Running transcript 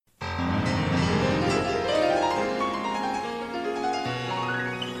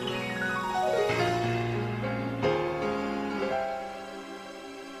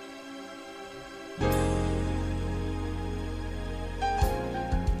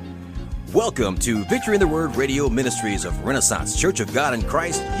Welcome to Victory in the Word Radio Ministries of Renaissance Church of God in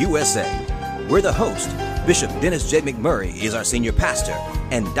Christ, USA. We're the host. Bishop Dennis J. McMurray is our senior pastor,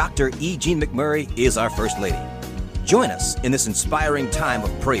 and Dr. E. Jean McMurray is our first lady. Join us in this inspiring time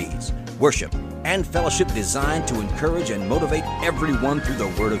of praise, worship, and fellowship designed to encourage and motivate everyone through the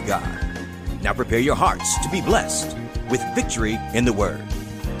Word of God. Now prepare your hearts to be blessed with Victory in the Word.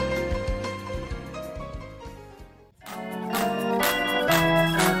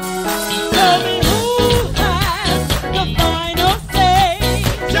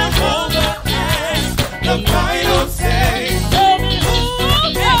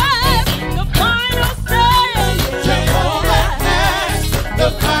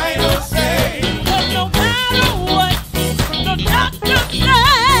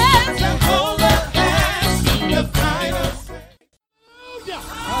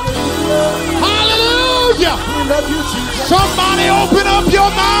 Somebody open up your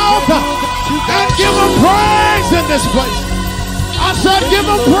mouth and give him praise in this place. I said give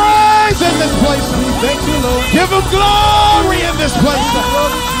him praise in this place. Give him glory in this place.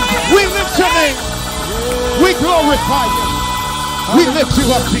 We lift your name. We glorify you. We lift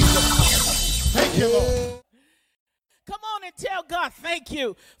you up, Jesus. Thank you, Lord. Come on and tell God thank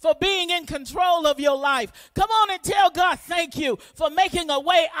you for being in control of your life. Come on and tell God thank you for making a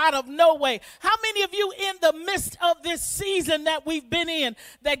way out of no way. How many of you in the midst of this season that we've been in,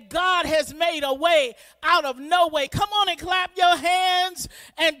 that God has made a way out of no way? Come on and clap your hands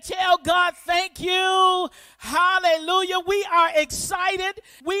and tell God thank you. Hallelujah. We are excited.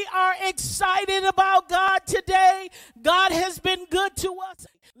 We are excited about God today. God has been good to us.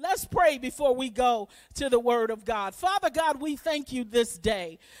 Let's pray before we go to the Word of God. Father God, we thank you this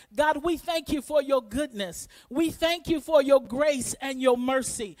day. God, we thank you for your goodness. We thank you for your grace and your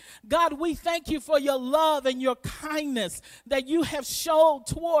mercy. God, we thank you for your love and your kindness that you have shown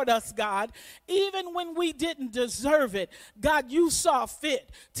toward us, God. Even when we didn't deserve it, God, you saw fit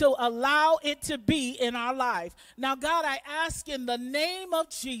to allow it to be in our life. Now, God, I ask in the name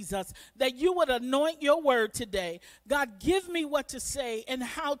of Jesus that you would anoint your word today. God, give me what to say and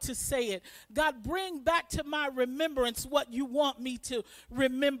how to say it. God, bring back to my remembrance what you want me to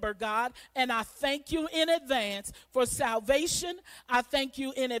remember, God. And I thank you in advance for salvation. I thank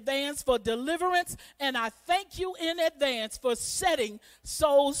you in advance for deliverance. And I thank you in advance for setting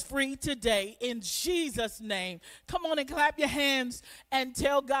souls free today in Jesus' name. Come on and clap your hands and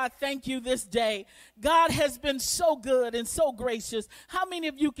tell God thank you this day. God has been so good and so gracious. How many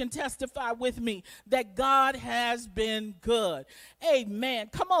of you can testify with me that God has been good? Amen.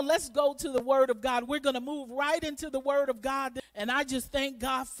 Come on, let's go to the Word of God. We're going to move right into the Word of God, and I just thank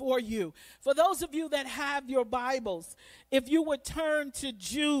God for you. For those of you that have your Bibles, if you would turn to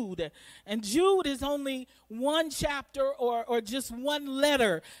Jude, and Jude is only one chapter or just one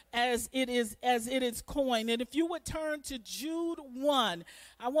letter as it is coined. And if you would turn to Jude 1,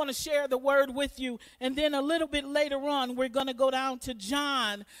 I want to share the word with you. And then a little bit later on, we're going to go down to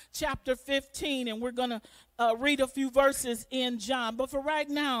John chapter 15, and we're going to read a few verses in John. But for right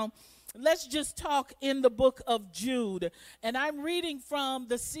now, let's just talk in the book of Jude. And I'm reading from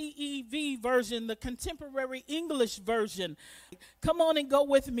the CEV version, the Contemporary English version. Come on and go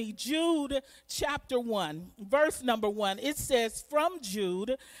with me. Jude chapter 1, verse number 1. It says, "From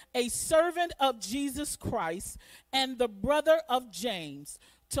Jude, a servant of Jesus Christ and the brother of James,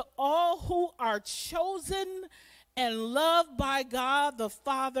 to all who are chosen and loved by God the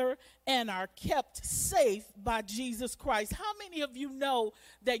Father and are kept safe by Jesus Christ." How many of you know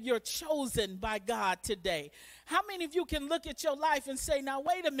that you're chosen by God today? How many of you can look at your life and say, now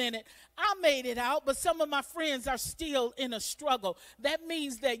wait a minute, I made it out, but some of my friends are still in a struggle? That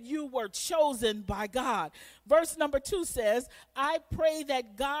means that you were chosen by God. Verse number 2 says, "I pray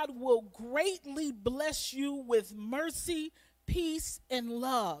that God will greatly bless you with mercy, peace, and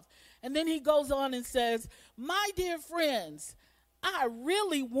love." And then he goes on and says, "My dear friends, I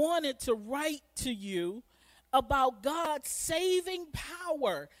really wanted to write to you about God's saving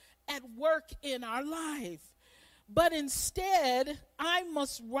power at work in our life. But instead, I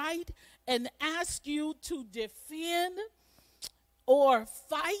must write and ask you to defend or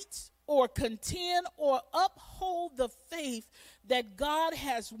fight or contend or uphold the faith that God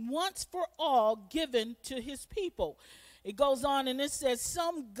has once for all given to his people." It goes on and it says,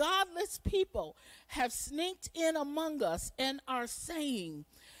 "Some godless people have sneaked in among us and are saying,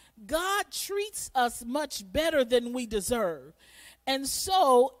 God treats us much better than we deserve. And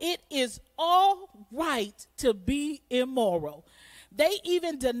so it is all right to be immoral. They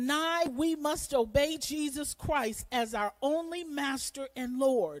even deny we must obey Jesus Christ as our only master and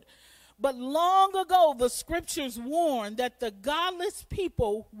Lord. But long ago, the scriptures warned that the godless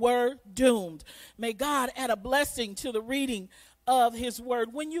people were doomed. May God add a blessing to the reading of his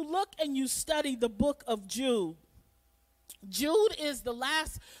word. When you look and you study the book of Jude, Jude is the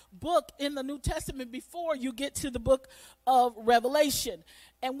last book in the New Testament before you get to the book of Revelation.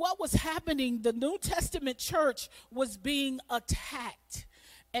 And what was happening, the New Testament church was being attacked.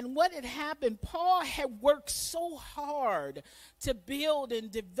 And what had happened, Paul had worked so hard to build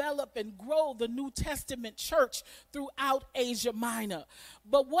and develop and grow the New Testament church throughout Asia Minor.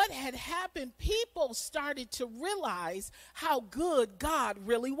 But what had happened, people started to realize how good God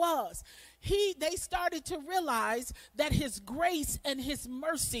really was. They started to realize that his grace and his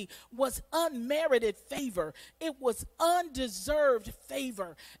mercy was unmerited favor. It was undeserved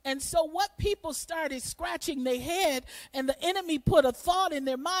favor. And so what people started scratching their head, and the enemy put a thought in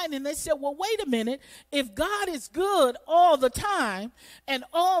their mind, and they said, well, wait a minute. If God is good all the time, and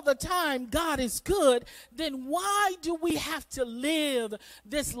all the time God is good, then why do we have to live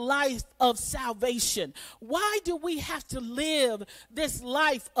this life of salvation? Why do we have to live this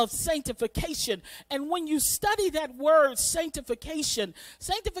life of sanctification? And when you study that word sanctification,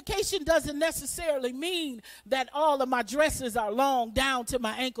 sanctification doesn't necessarily mean that all of my dresses are long down to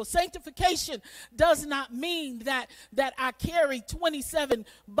my ankles. Sanctification does not mean that I carry 27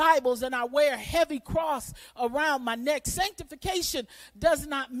 Bibles and I wear a heavy cross around my neck. Sanctification does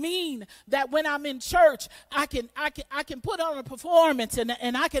not mean that when I'm in church, I can put on a performance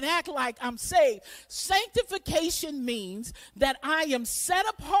and I can act like I'm saved. Sanctification means that I am set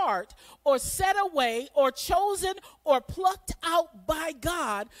apart or set away or chosen or plucked out by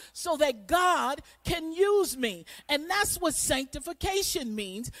God so that God can use me. And that's what sanctification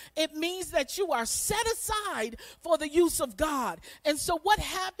means. It means that you are set aside for the use of God. And so what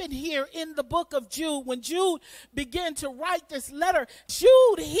happened here in the book of Jude, when Jude began to write this letter,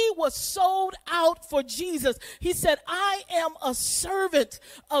 Jude, he was sold out for Jesus. He said, I am a servant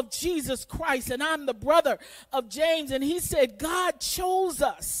of Jesus Christ, and I'm the brother of James. And he said, God chose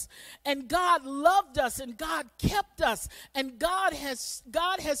us, and God loved us, and God kept us, and God has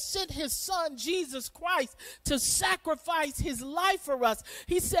sent his son Jesus Christ to sacrifice his life for us.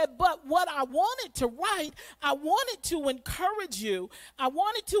 He said, but what I wanted to write, I wanted to encourage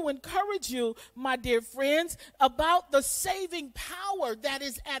you, my dear friends, about the saving power that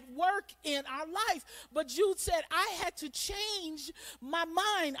is at work in our life. But Jude said, I had to change my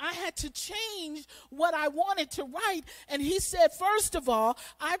mind. I had to change what I wanted to write. And he said, first of all,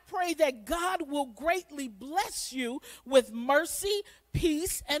 I pray that God will greatly bless you with mercy,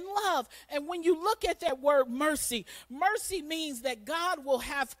 peace, and love. And when you look at that word mercy, mercy means that God will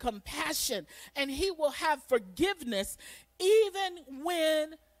have compassion and he will have forgiveness even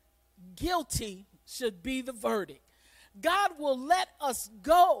when guilty should be the verdict. God will let us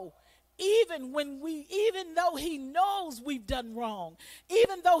go even though he knows we've done wrong,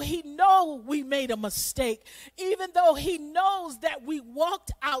 even though he knows we made a mistake, even though he knows that we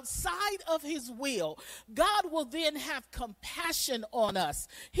walked outside of his will, God will then have compassion on us.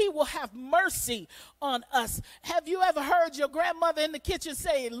 He will have mercy on us. Have you ever heard your grandmother in the kitchen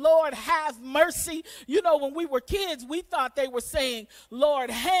say, Lord, have mercy? You know, when we were kids, we thought they were saying, Lord,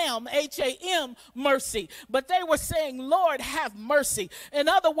 ham, H-A-M, mercy. But they were saying, Lord, have mercy. In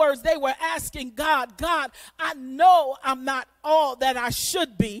other words, they were asking God, I know I'm not all that I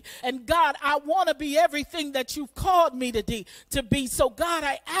should be, and God, I want to be everything that you've called me to be. So God,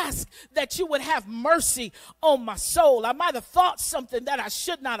 I ask that you would have mercy on my soul. I might have thought something that I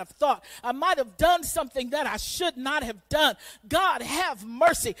should not have thought. I might have done something that I should not have done. God, have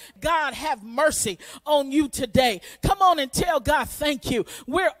mercy. God, have mercy on you today. Come on and tell God thank you.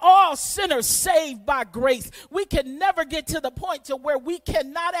 We're all sinners saved by grace. We can never get to the point to where we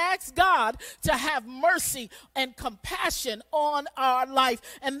cannot ask God to have mercy and compassion on our life.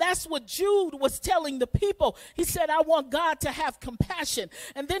 And that's what Jude was telling the people. He said, I want God to have compassion.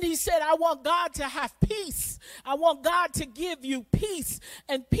 And then he said, I want God to have peace. I want God to give you peace.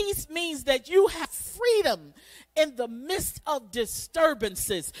 And peace means that you have freedom in the midst of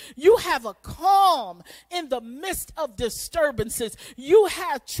disturbances. You have a calm in the midst of disturbances. You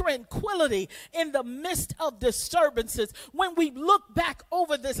have tranquility in the midst of disturbances. When we look back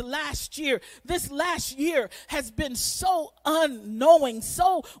over this last year has been so unknowing.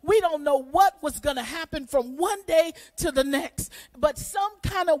 So we don't know what was going to happen from one day to the next. But some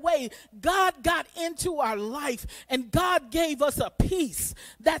kind of way, God got into our life and God gave us a peace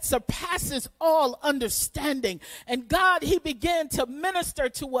that surpasses all understanding. And God, he began to minister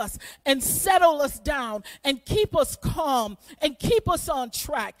to us and settle us down and keep us calm and keep us on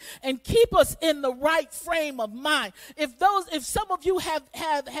track and keep us in the right frame of mind. If some of you have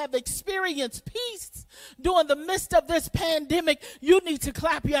experienced peace during the midst of this pandemic, you need to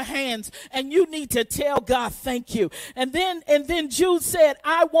clap your hands and you need to tell God thank you. And then Jude said,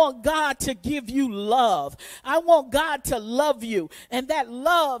 I want God to give you love. I want God to love you. And that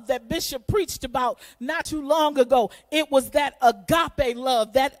love that Bishop preached about not too long ago, it was that agape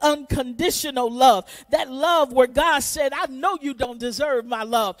love, that unconditional love, that love where God said, I know you don't deserve my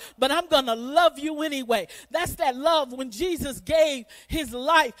love, but I'm going to love you anyway. That's that love when Jesus gave his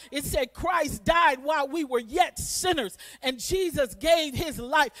life. It said Christ died while we were yet sinners, and Jesus gave his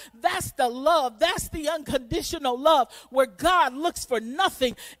life. That's the love. That's the unconditional love where God looks for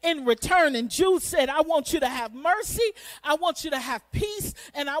nothing in return. And Jude said, I want you to have mercy, I want you to have peace,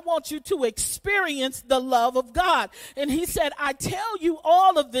 and I want you to experience the love of God. And he said, I tell you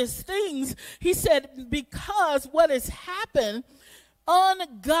all of these things, he said, because what has happened,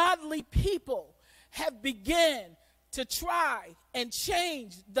 ungodly people have begun to try and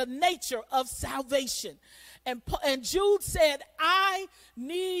change the nature of salvation. And Jude said, I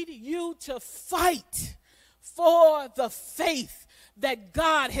need you to fight for the faith that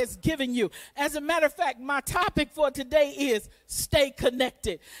God has given you. As a matter of fact, my topic for today is stay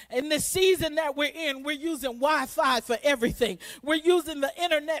connected. In this season that we're in, we're using Wi-Fi for everything. We're using the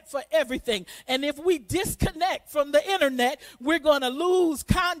internet for everything. And if we disconnect from the internet, we're going to lose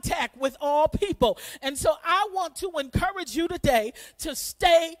contact with all people. And so I want to encourage you today to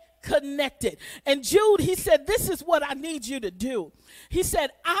stay connected. And Jude, he said, this is what I need you to do. He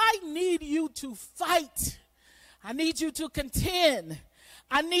said, I need you to fight. I need you to contend.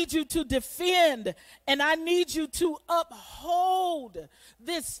 I need you to defend. And I need you to uphold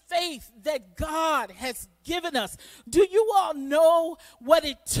this faith that God has given us. Do you all know what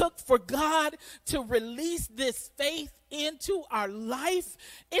it took for God to release this faith into our life?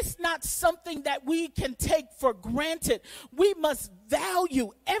 It's not something that we can take for granted. We must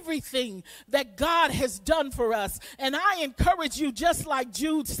value everything that God has done for us. And I encourage you, just like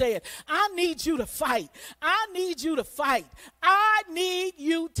Jude said, I need you to fight. I need you to fight. I need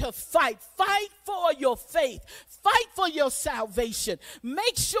you to fight. Fight for your faith. Fight for your salvation.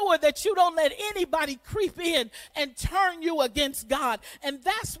 Make sure that you don't let anybody creep in and turn you against God. And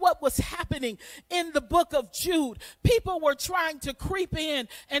that's what was happening in the book of Jude. People were trying to creep in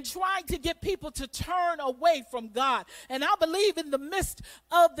and trying to get people to turn away from God. And I believe in the midst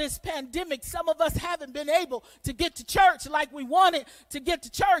of this pandemic, some of us haven't been able to get to church like we wanted to get to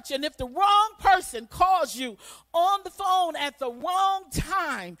church. And if the wrong person calls you on the phone at the wrong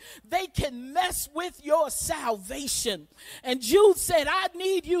time, they can mess with your salvation. And Jude said, I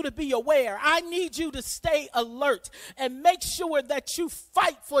need you to be aware. I need you to stay alert and make sure that you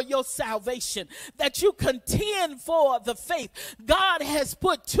fight for your salvation, that you contend for the faith. God has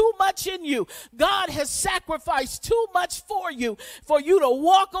put too much in you. God has sacrificed too much for you to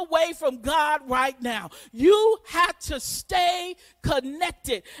walk away from God right now. You have to stay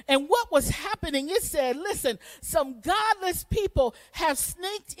connected. And what was happening, it said, listen, some godless people have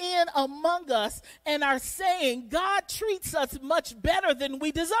sneaked in among us and are saying God treats us much better than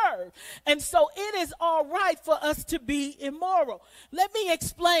we deserve. And so it is all right for us to be immoral. Let me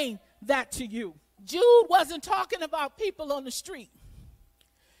explain that to you. Jude wasn't talking about people on the street.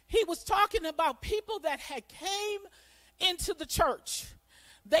 He was talking about people that had came into the church.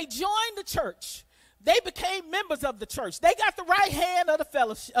 They joined the church. They became members of the church. They got the right hand of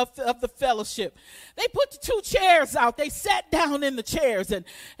the fellowship. They put the 2 chairs out. They sat down in the chairs and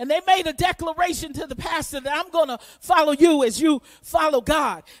they made a declaration to the pastor that I'm going to follow you as you follow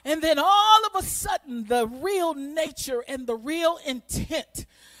God. And then all of a sudden, the real nature and the real intent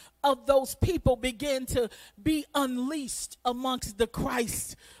of those people began to be unleashed amongst the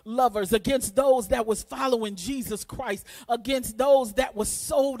Christ lovers, against those that was following Jesus Christ, against those that was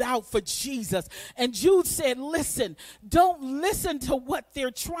sold out for Jesus. And Jude said, listen, don't listen to what they're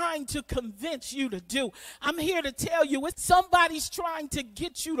trying to convince you to do. I'm here to tell you, if somebody's trying to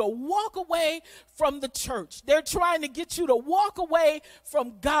get you to walk away from the church, they're trying to get you to walk away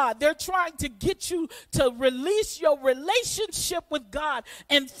from God, they're trying to get you to release your relationship with God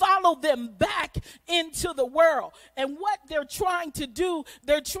and follow follow them back into the world. And what they're trying to do,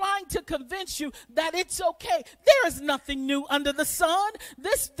 they're trying to convince you that it's okay. There is nothing new under the sun.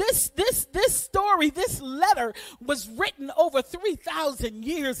 This story, this letter was written over 3,000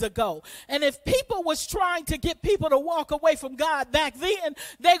 years ago. And if people was trying to get people to walk away from God back then,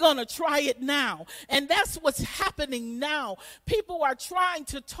 they're going to try it now. And that's what's happening now. People are trying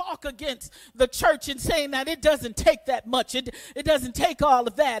to talk against the church and saying that it doesn't take that much. It doesn't take all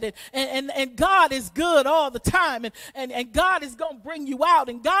of that. And God is good all the time. And God is going to bring you out,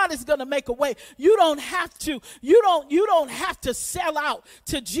 and God is going to make a way. You don't have to sell out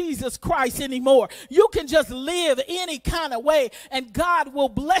to Jesus Christ anymore. You can just live any kind of way and God will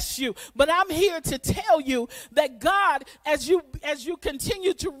bless you. But I'm here to tell you that God, as you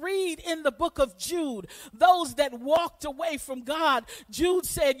continue to read in the book of Jude, those that walked away from God, Jude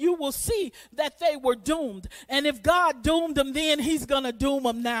said, you will see that they were doomed. And if God doomed them then, he's going to doom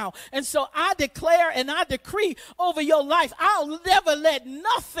them now. And so I declare and I decree over your life, I'll never let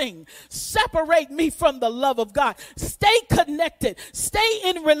nothing separate me from the love of God. Stay connected. Stay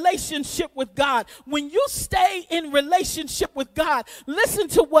in relationship with God. When you stay in relationship with God, listen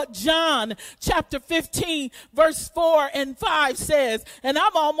to what John chapter 15 verse 4 and 5 says. And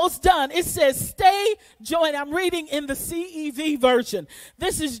I'm almost done. It says, stay joined. I'm reading in the CEV version.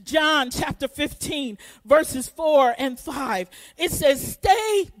 This is John chapter 15 verses 4 and 5. It says,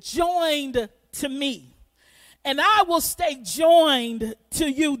 stay joined to me, and I will stay joined to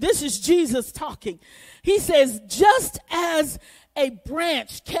you. This is Jesus talking. He says, just as a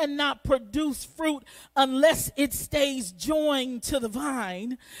branch cannot produce fruit unless it stays joined to the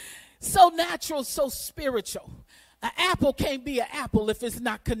vine, so natural, so spiritual. An apple can't be an apple if it's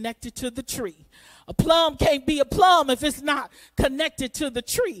not connected to the tree. A plum can't be a plum if it's not connected to the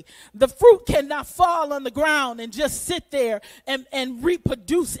tree. The fruit cannot fall on the ground and just sit there and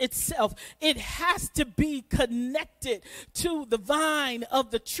reproduce itself. It has to be connected to the vine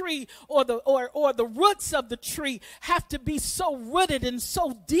of the tree, or the roots of the tree have to be so rooted and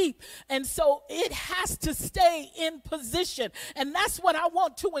so deep. And so it has to stay in position. And that's what I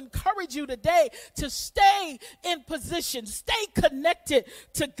want to encourage you today, to stay in position, stay connected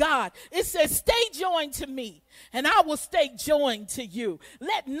to God. It says, stay joined to me, and I will stay joined to you.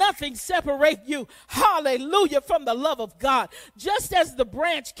 Let nothing separate you, hallelujah, from the love of God. Just as the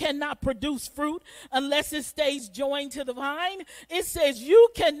branch cannot produce fruit unless it stays joined to the vine, it says you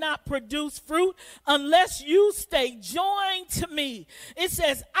cannot produce fruit unless you stay joined to me. It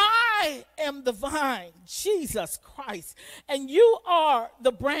says, I am the vine, Jesus Christ, and you are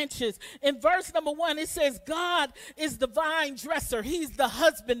the branches. In verse number 1, it says God is the vine dresser. He's the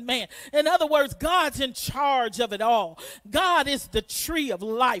husbandman. In other words, God's in charge of it all. God is the tree of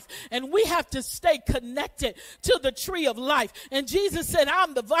life, and we have to stay connected to the tree of life. And Jesus said,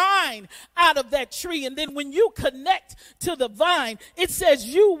 I'm the vine out of that tree. And then when you connect to the vine, it says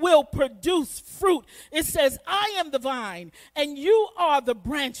you will produce fruit. It says, I am the vine and you are the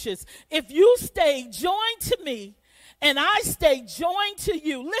branches. If you stay joined to me and I stay joined to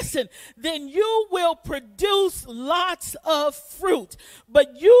you, listen, then you will produce lots of fruit.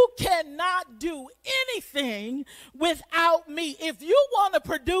 But you cannot do anything without me. If you want to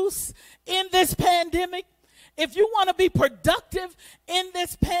produce in this pandemic, if you want to be productive in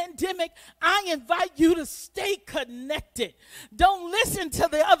this pandemic, I invite you to stay connected. Don't listen to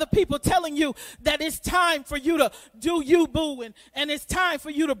the other people telling you that it's time for you to do you, boo, and it's time for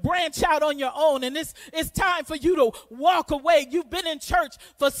you to branch out on your own, and it's time for you to walk away. You've been in church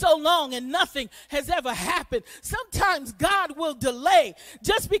for so long and nothing has ever happened. Sometimes God will delay.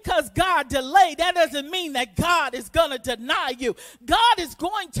 Just because God delayed, that doesn't mean that God is going to deny you. God is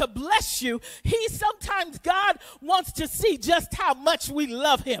going to bless you. Sometimes God wants to see just how much we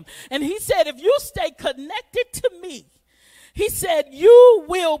love him. And he said, if you stay connected to me, he said, you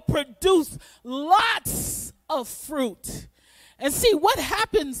will produce lots of fruit. And see what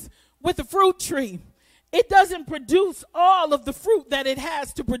happens with the fruit tree. It doesn't produce all of the fruit that it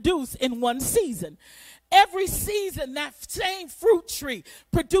has to produce in one season. Every season, that same fruit tree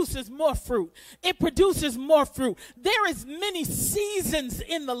produces more fruit. It produces more fruit. There is many seasons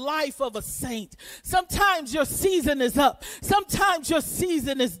in the life of a saint. Sometimes your season is up. Sometimes your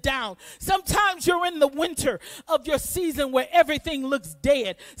season is down. Sometimes you're in the winter of your season where everything looks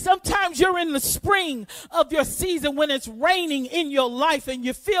dead. Sometimes you're in the spring of your season when it's raining in your life and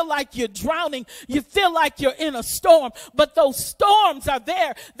you feel like you're drowning. You feel like you're in a storm. But those storms are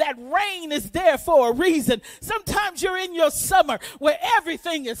there. That rain is there for a reason. season. Sometimes you're in your summer where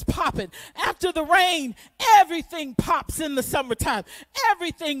everything is popping. After the rain, everything pops in the summertime.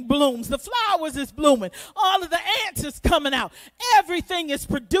 Everything blooms. The flowers is blooming. All of the ants is coming out. Everything is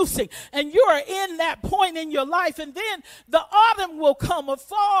producing. And you are in that point in your life. And then the autumn will come, or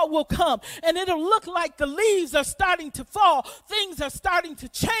fall will come, and it'll look like the leaves are starting to fall. Things are starting to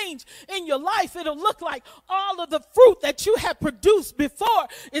change in your life. It'll look like all of the fruit that you have produced before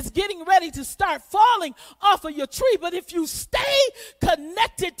is getting ready to start falling off of your tree. But if you stay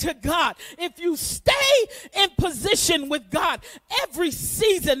connected to God, if you stay in position with God, every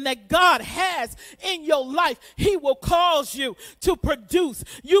season that God has in your life, he will cause you to produce.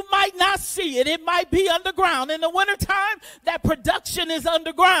 You might not see it. It might be underground. In the wintertime, that production is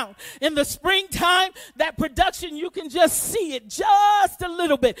underground. In the springtime, that production, you can just see it just a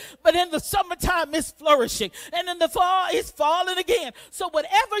little bit. But in the summertime, it's flourishing. And in the fall, it's falling again. So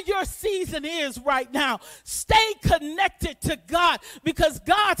whatever your season is right now, stay connected to God, because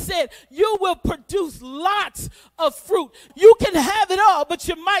God said you will produce lots of fruit. You can have it all, but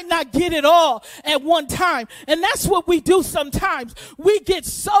you might not get it all at one time. And that's what we do sometimes. We get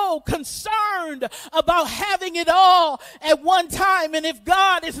so concerned about having it all at one time. And if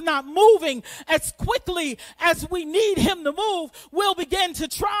God is not moving as quickly as we need him to move, we'll begin to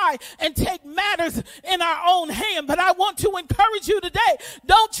try and take matters in our own hand. But I want to encourage you today,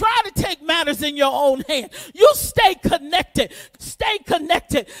 don't try to take matters in your own hand. You stay connected. Stay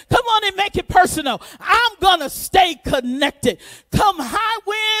connected. Come on and make it personal. I'm going to stay connected. Come high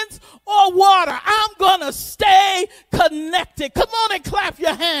winds or water, I'm going to stay connected. Come on and clap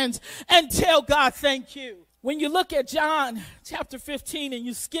your hands and tell God thank you. When you look at John chapter 15 and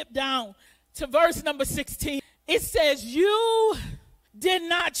you skip down to verse number 16, it says, you did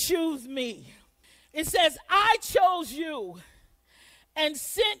not choose me. It says, I chose you and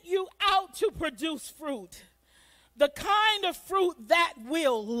sent you out to produce fruit, the kind of fruit that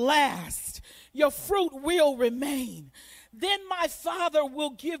will last. Your fruit will remain. Then my Father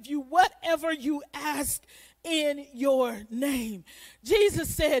will give you whatever you ask in your name.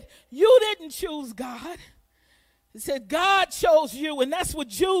 Jesus said, you didn't choose God. He said, God chose you, and that's what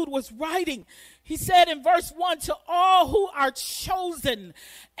Jude was writing. He said in verse 1, to all who are chosen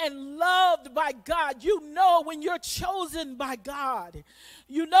and loved by God. You know, when you're chosen by God,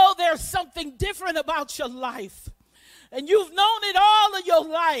 you know there's something different about your life. And you've known it all of your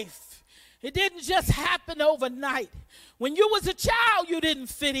life. It didn't just happen overnight. When you was a child, you didn't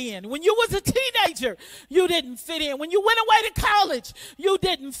fit in. When you was a teenager, you didn't fit in. When you went away to college, you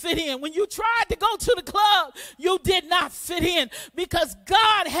didn't fit in. When you tried to go to the club, you did not fit in, because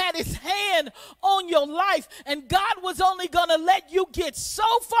God had his hand on your life, and God was only going to let you get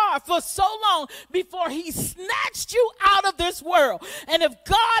so far for so long before he snatched you out of this world. And if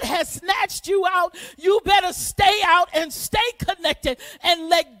God has snatched you out, you better stay out and stay connected and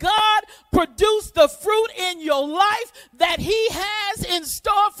let God produce the fruit in your life that he has in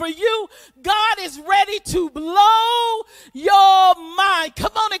store for you. God is ready to blow your mind.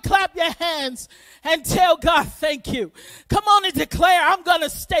 Come on and clap your hands and tell God thank you. Come on and declare, I'm going to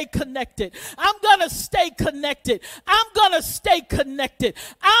stay connected. I'm going to stay connected. I'm going to stay connected.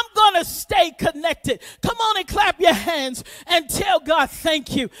 I'm going to stay connected. Come on and clap your hands and tell God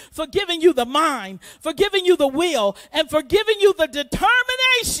thank you for giving you the mind, for giving you the will, and for giving you the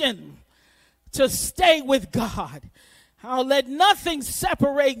determination to stay with God. I'll let nothing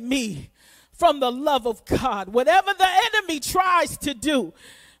separate me from the love of God. Whatever the enemy tries to do,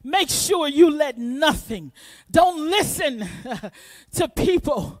 make sure you let nothing. Don't listen to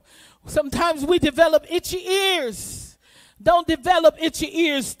people. Sometimes we develop itchy ears. Don't develop itchy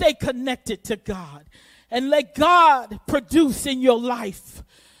ears. Stay connected to God and let God produce in your life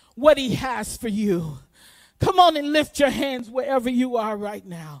what he has for you. Come on and lift your hands wherever you are right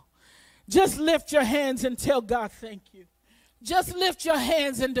now. Just lift your hands and tell God thank you. Just lift your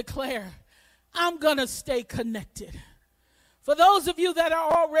hands and declare, I'm going to stay connected. For those of you that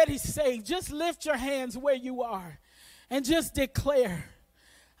are already saved, just lift your hands where you are and just declare,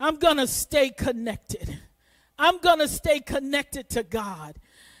 I'm going to stay connected. I'm going to stay connected to God,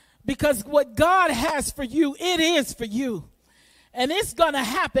 because what God has for you, it is for you. And it's going to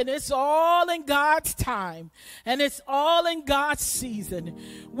happen. It's all in God's time. And it's all in God's season.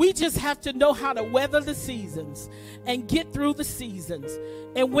 We just have to know how to weather the seasons and get through the seasons.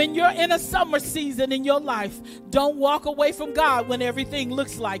 And when you're in a summer season in your life, don't walk away from God when everything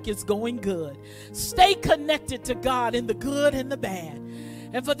looks like it's going good. Stay connected to God in the good and the bad.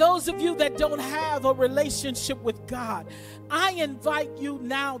 And for those of you that don't have a relationship with God, I invite you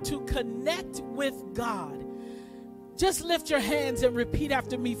now to connect with God. Just lift your hands and repeat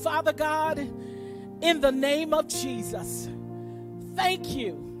after me. Father God, in the name of Jesus. Thank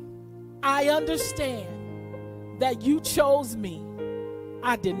you. I understand that you chose me.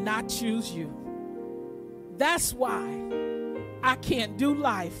 I did not choose you. That's why I can't do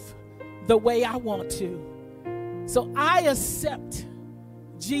life the way I want to. So I accept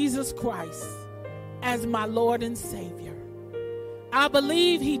Jesus Christ as my Lord and Savior. I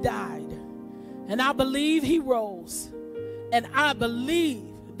believe he died, and I believe he rose, and I believe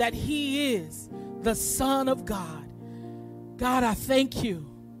that he is the Son of God. God, I thank you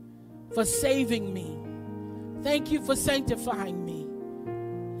for saving me. Thank you for sanctifying me.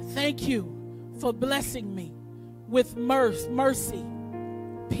 Thank you for blessing me with mercy,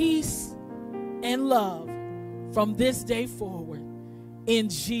 peace, and love from this day forward. In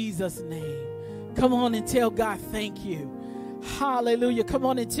Jesus' name. Come on and tell God thank you. Hallelujah. Come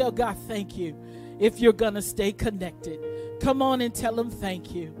on and tell God thank you. If you're going to stay connected, come on and tell him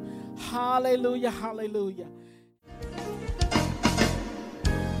thank you. Hallelujah, hallelujah.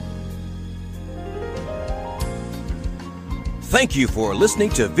 Thank you for listening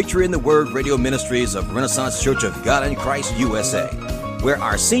to Victory in the Word Radio Ministries of Renaissance Church of God in Christ, USA, where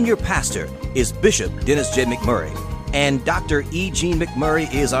our senior pastor is Bishop Dennis J. McMurray, and Dr. E. Jean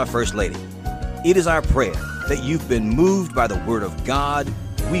McMurray is our First Lady. It is our prayer that you've been moved by the Word of God.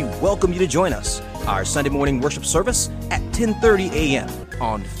 We welcome you to join us, our Sunday morning worship service at 10:30 a.m.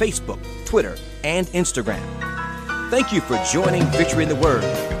 on Facebook, Twitter, and Instagram. Thank you for joining Victory in the Word,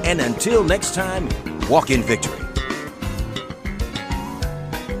 and until next time, walk in victory.